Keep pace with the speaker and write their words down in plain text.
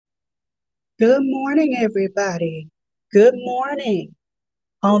Good morning, everybody. Good morning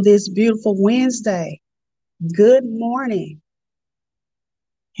on this beautiful Wednesday. Good morning.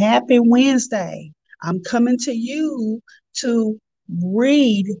 Happy Wednesday. I'm coming to you to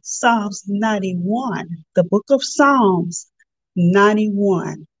read Psalms 91, the book of Psalms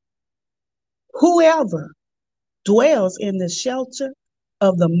 91. Whoever dwells in the shelter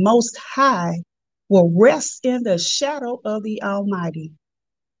of the Most High will rest in the shadow of the Almighty.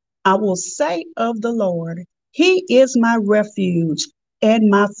 I will say of the Lord, He is my refuge and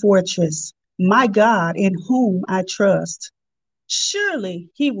my fortress, my God in whom I trust. Surely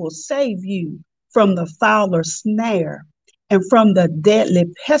He will save you from the fowler's snare and from the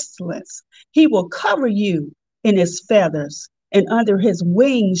deadly pestilence. He will cover you in His feathers, and under His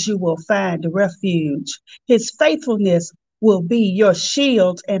wings you will find refuge. His faithfulness will be your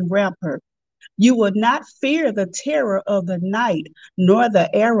shield and rampart. You will not fear the terror of the night, nor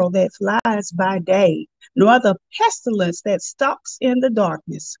the arrow that flies by day, nor the pestilence that stalks in the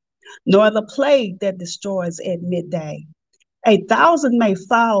darkness, nor the plague that destroys at midday. 1,000 may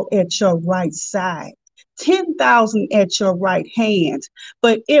fall at your right side, 10,000 at your right hand,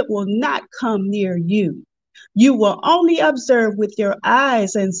 but it will not come near you. You will only observe with your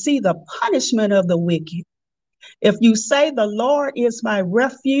eyes and see the punishment of the wicked. If you say the Lord is my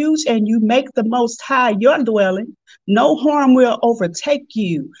refuge and you make the Most High your dwelling, no harm will overtake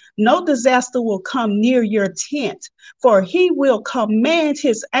you, no disaster will come near your tent, for he will command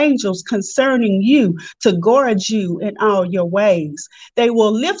his angels concerning you to guard you in all your ways. They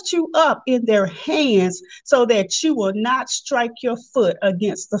will lift you up in their hands so that you will not strike your foot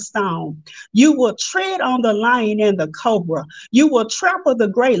against the stone. You will tread on the lion and the cobra. You will trample the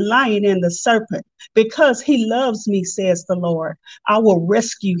great lion and the serpent. Because he loves me, says the Lord, I will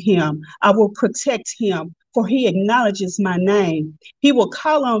rescue him. I will protect him, for he acknowledges my name. He will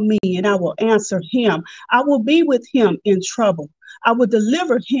call on me and I will answer him. I will be with him in trouble. I will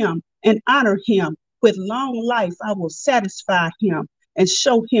deliver him and honor him. With long life, I will satisfy him and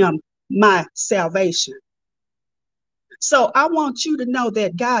show him my salvation. So I want you to know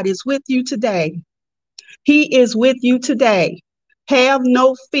that God is with you today. He is with you today. Have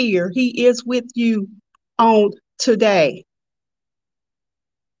no fear. He is with you on today.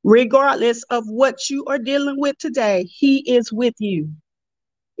 Regardless of what you are dealing with today, He is with you.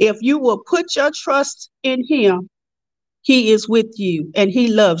 If you will put your trust in Him, He is with you and He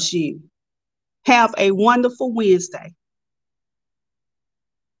loves you. Have a wonderful Wednesday.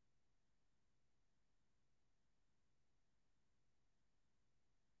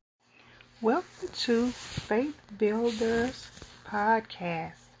 Welcome to Faith Builders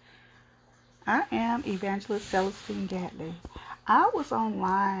Podcast. I am Evangelist Celestine Gatley. I was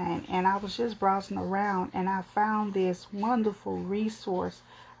online and I was just browsing around and I found this wonderful resource.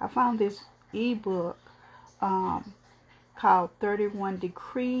 I found this ebook um, called 31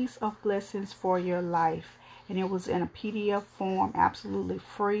 Decrees of Blessings for Your Life. And it was in a PDF form, absolutely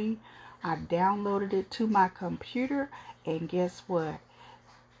free. I downloaded it to my computer and guess what?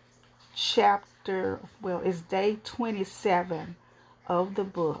 It's day 27 of the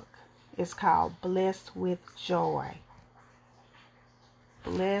book. It's called Blessed with Joy.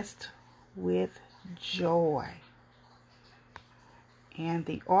 Blessed with Joy. And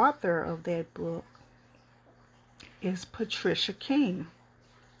the author of that book is Patricia King.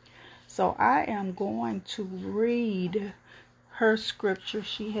 So I am going to read her scripture.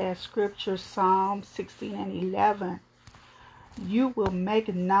 She has scripture Psalm 16 and 11. You will make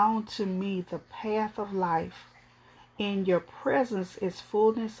known to me the path of life. In your presence is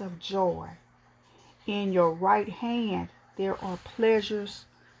fullness of joy. In your right hand there are pleasures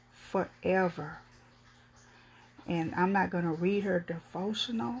forever. And I'm not going to read her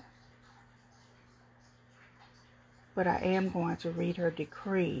devotional, but I am going to read her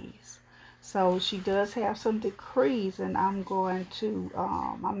decrees. So she does have some decrees, and I'm not going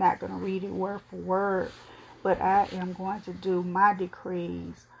to read it word for word, but I am going to do my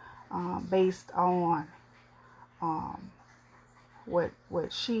decrees based on um, what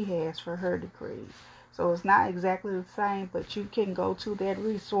she has for her decrees. So it's not exactly the same, but you can go to that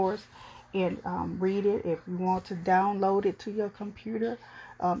resource and read it. If you want to download it to your computer,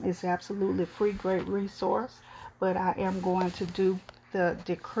 it's absolutely free, great resource. But I am going to do the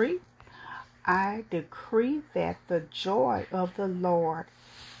decree. I decree that the joy of the Lord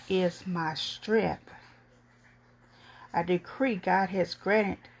is my strength. I decree God has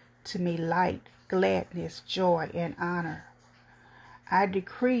granted to me light, gladness, joy, and honor. I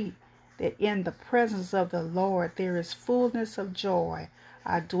decree that in the presence of the Lord there is fullness of joy.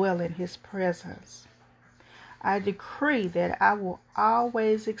 I dwell in his presence. I decree that I will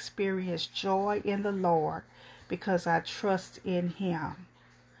always experience joy in the Lord because I trust in Him.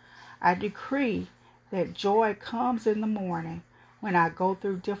 I decree that joy comes in the morning when I go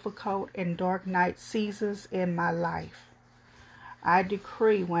through difficult and dark night seasons in my life. I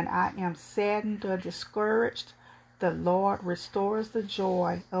decree when I am saddened or discouraged, the Lord restores the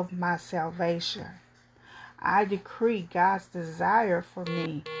joy of my salvation. I decree God's desire for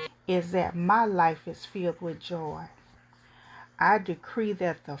me is that my life is filled with joy. I decree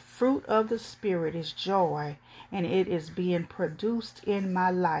that the fruit of the Spirit is joy, and it is being produced in my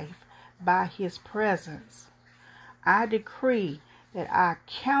life by His presence. I decree that I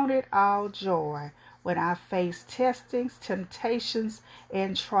count it all joy when I face testings, temptations,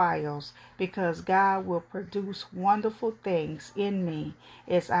 and trials, because God will produce wonderful things in me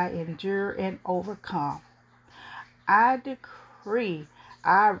as I endure and overcome. I decree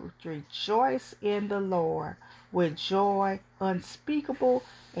I rejoice in the Lord with joy unspeakable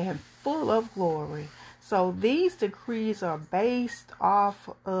and full of glory. So these decrees are based off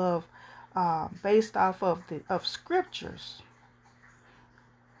of scriptures,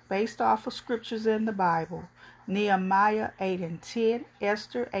 based off of scriptures in the Bible. Nehemiah 8:10,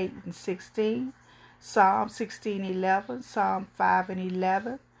 Esther 8:16, Psalm 16:11, Psalm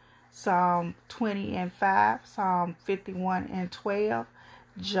 5:11, Psalm 20:5, Psalm 51:12,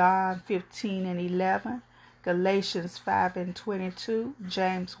 John 15:11, Galatians 5:22,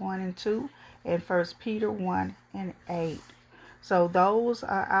 James 1:2, and 1 Peter 1:8. So those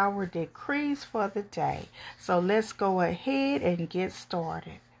are our decrees for the day. So let's go ahead and get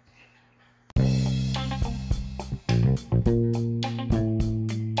started.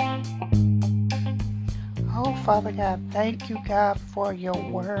 Oh, Father God, thank you, God, for your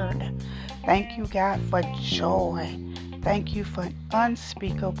word. Thank you, God, for joy. Thank you for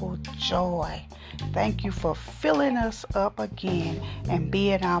unspeakable joy. Thank you for filling us up again and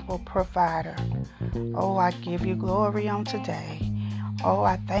being our provider. Oh, I give you glory on today. Oh,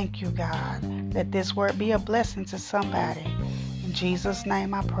 I thank you, God. Let this word be a blessing to somebody. In Jesus'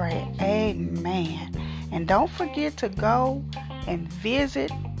 name I pray. Amen. And don't forget to go and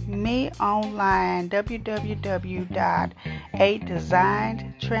visit me online,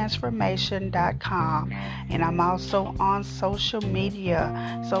 www.adesignedtransformation.com, and I'm also on social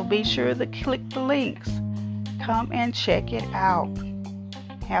media, so be sure to click the links. Come and check it out.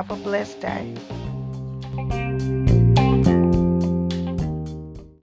 Have a blessed day.